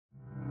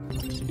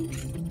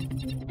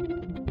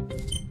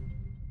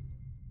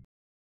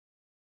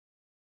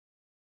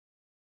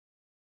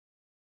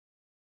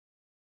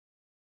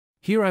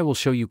Here I will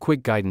show you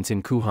quick guidance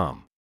in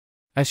Coohom.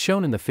 As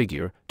shown in the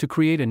figure, to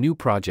create a new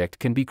project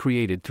can be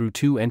created through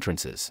two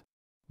entrances.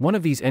 One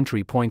of these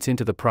entry points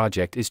into the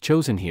project is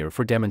chosen here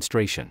for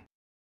demonstration.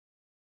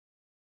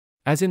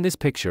 As in this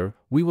picture,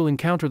 we will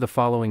encounter the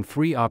following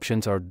three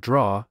options are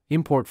Draw,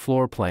 Import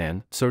Floor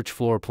Plan, Search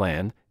Floor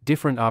Plan,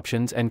 different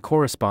options and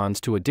corresponds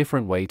to a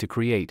different way to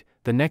create.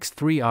 The next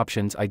three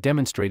options I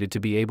demonstrated to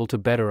be able to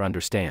better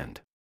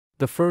understand.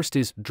 The first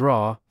is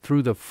Draw,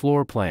 through the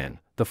Floor Plan.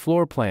 The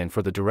floor plan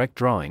for the direct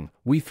drawing,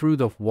 we through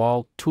the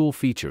Wall tool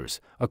features,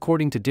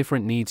 according to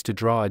different needs to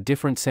draw a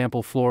different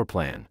sample floor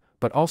plan,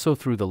 but also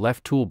through the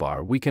left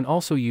toolbar we can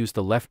also use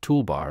the left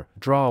toolbar,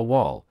 Draw a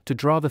Wall, to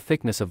draw the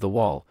thickness of the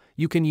wall.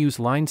 You can use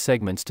line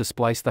segments to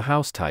splice the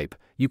house type.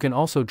 You can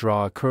also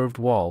draw a curved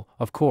wall.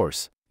 Of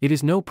course, it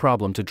is no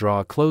problem to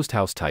draw a closed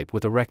house type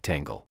with a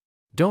rectangle.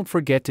 Don't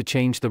forget to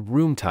change the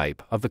room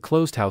type of the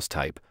closed house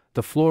type.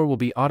 The floor will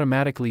be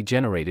automatically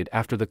generated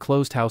after the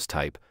closed house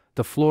type.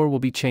 The floor will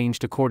be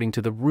changed according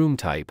to the room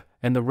type,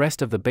 and the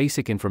rest of the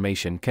basic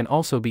information can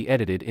also be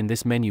edited in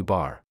this menu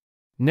bar.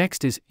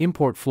 Next is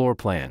Import Floor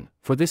Plan.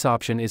 For this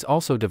option is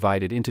also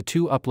divided into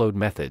two upload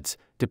methods.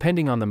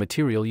 Depending on the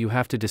material you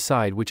have to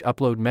decide which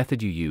upload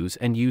method you use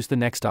and use the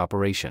next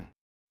operation.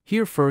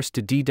 Here first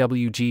to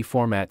DWG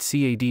format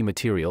CAD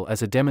material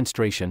as a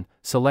demonstration,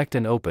 select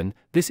and open.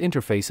 This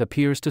interface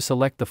appears to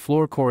select the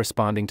floor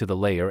corresponding to the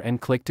layer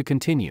and click to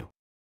continue.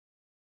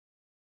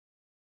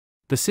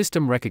 The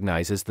system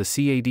recognizes the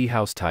CAD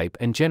house type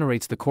and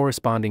generates the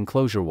corresponding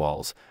closure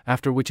walls,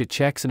 after which it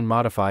checks and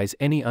modifies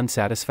any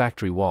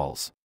unsatisfactory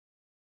walls.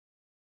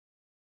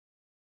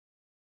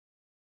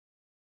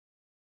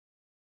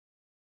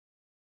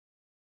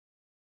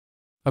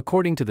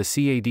 According to the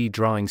CAD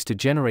drawings to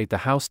generate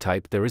the house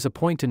type, there is a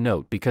point to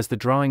note because the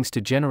drawings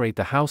to generate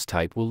the house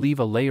type will leave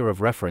a layer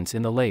of reference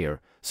in the layer,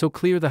 so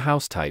clear the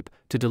house type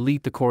to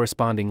delete the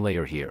corresponding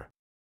layer here.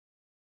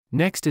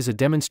 Next is a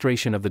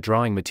demonstration of the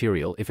drawing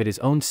material if it is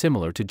owned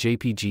similar to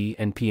JPG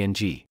and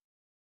PNG.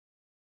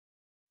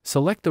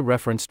 Select the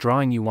reference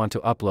drawing you want to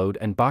upload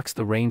and box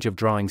the range of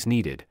drawings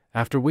needed,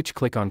 after which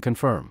click on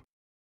Confirm.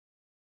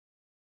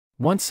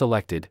 Once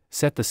selected,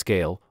 set the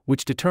scale,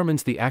 which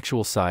determines the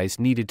actual size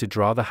needed to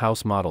draw the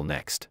house model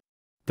next.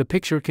 The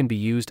picture can be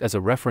used as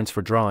a reference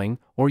for drawing,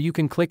 or you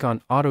can click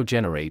on Auto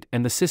Generate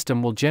and the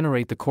system will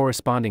generate the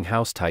corresponding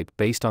house type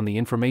based on the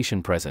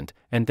information present,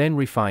 and then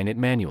refine it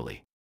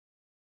manually.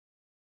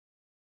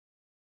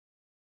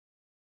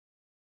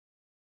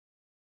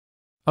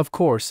 Of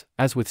course,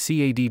 as with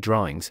CAD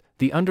drawings,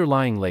 the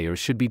underlying layers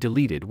should be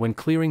deleted when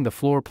clearing the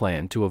floor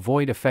plan to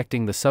avoid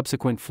affecting the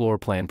subsequent floor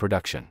plan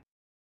production.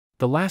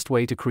 The last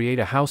way to create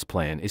a house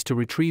plan is to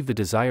retrieve the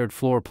desired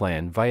floor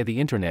plan via the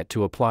internet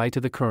to apply to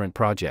the current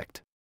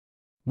project.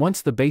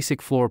 Once the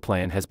basic floor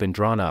plan has been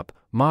drawn up,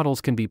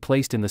 models can be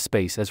placed in the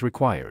space as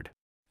required.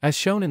 As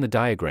shown in the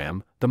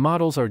diagram, the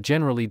models are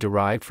generally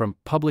derived from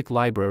Public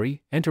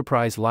Library,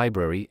 Enterprise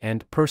Library,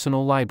 and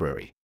Personal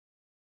Library.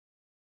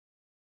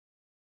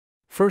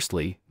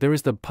 Firstly, there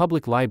is the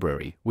Public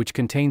Library, which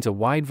contains a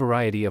wide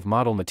variety of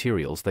model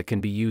materials that can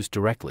be used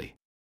directly.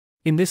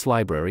 In this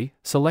library,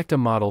 select a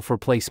model for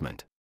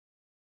placement.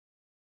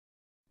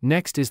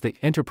 Next is the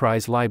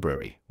Enterprise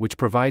Library, which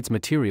provides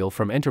material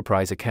from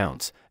enterprise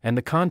accounts, and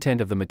the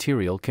content of the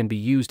material can be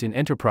used in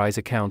enterprise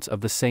accounts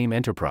of the same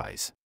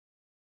enterprise.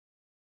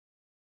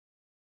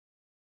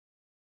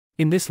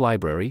 In this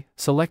library,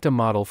 select a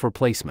model for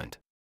placement.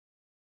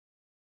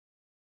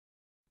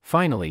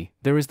 Finally,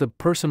 there is the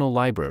Personal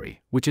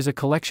Library, which is a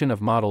collection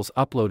of models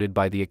uploaded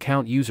by the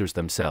account users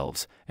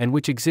themselves, and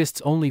which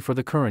exists only for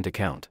the current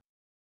account.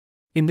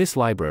 In this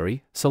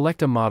library,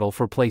 select a model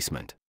for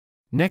placement.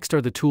 Next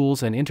are the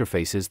tools and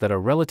interfaces that are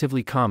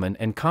relatively common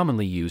and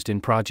commonly used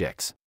in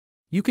projects.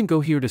 You can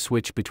go here to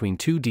switch between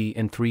 2D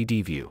and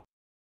 3D view.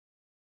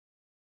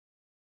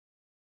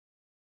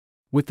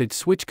 With the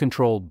Switch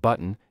Control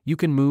button, you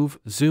can move,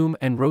 zoom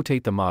and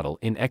rotate the model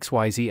in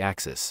XYZ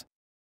axis.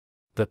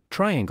 The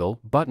Triangle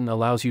button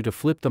allows you to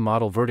flip the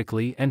model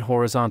vertically and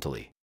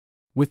horizontally.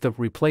 With the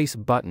Replace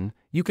button,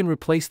 you can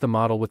replace the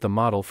model with the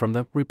model from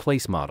the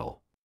Replace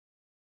Model.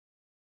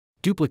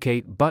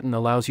 Duplicate button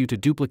allows you to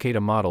duplicate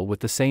a model with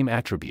the same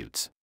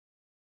attributes.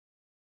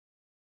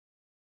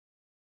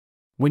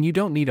 When you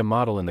don't need a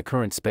model in the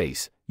current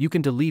space, you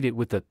can delete it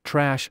with the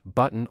Trash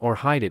button or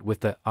hide it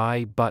with the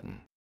I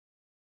button.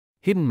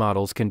 Hidden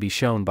models can be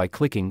shown by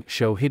clicking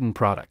Show Hidden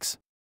Products.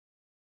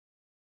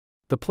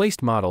 The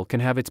placed model can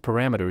have its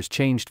parameters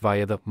changed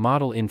via the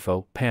Model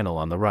Info panel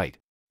on the right.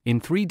 In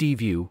 3D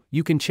view,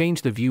 you can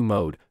change the view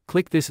mode.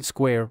 Click this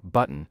square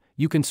button.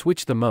 You can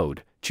switch the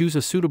mode. Choose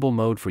a suitable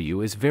mode for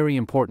you is very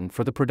important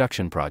for the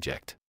production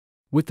project.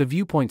 With the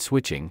viewpoint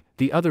switching,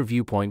 the other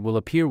viewpoint will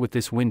appear with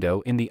this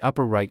window in the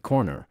upper right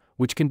corner,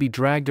 which can be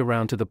dragged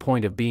around to the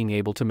point of being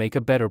able to make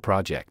a better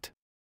project.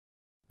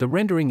 The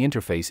rendering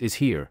interface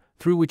is here,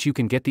 through which you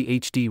can get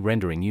the HD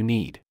rendering you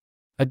need.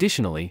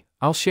 Additionally,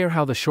 I'll share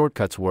how the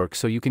shortcuts work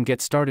so you can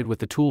get started with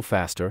the tool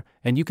faster,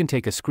 and you can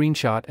take a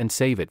screenshot and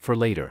save it for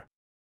later.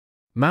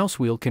 Mouse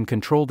wheel can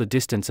control the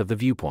distance of the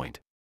viewpoint.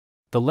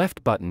 The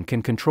left button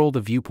can control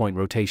the viewpoint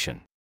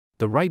rotation.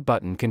 The right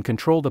button can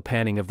control the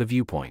panning of the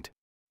viewpoint.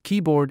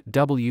 Keyboard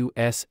W,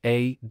 S,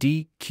 A,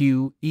 D,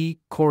 Q, E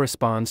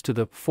corresponds to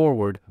the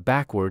forward,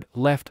 backward,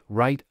 left,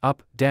 right,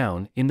 up,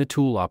 down in the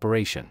tool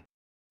operation.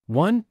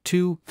 1,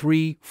 2,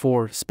 3,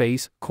 4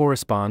 space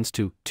corresponds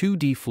to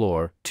 2D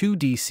floor,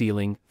 2D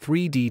ceiling,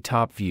 3D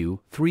top view,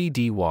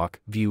 3D walk,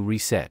 view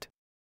reset.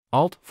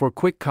 Alt for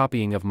quick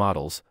copying of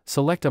models,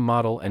 select a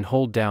model and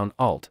hold down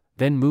Alt,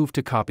 then move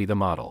to copy the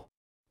model.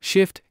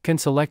 Shift can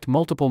select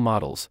multiple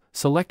models,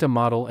 select a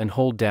model and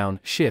hold down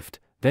Shift,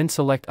 then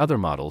select other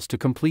models to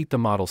complete the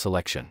model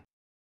selection.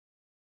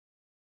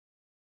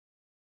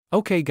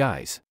 Okay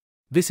guys.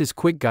 This is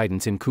quick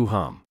guidance in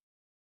Coohom.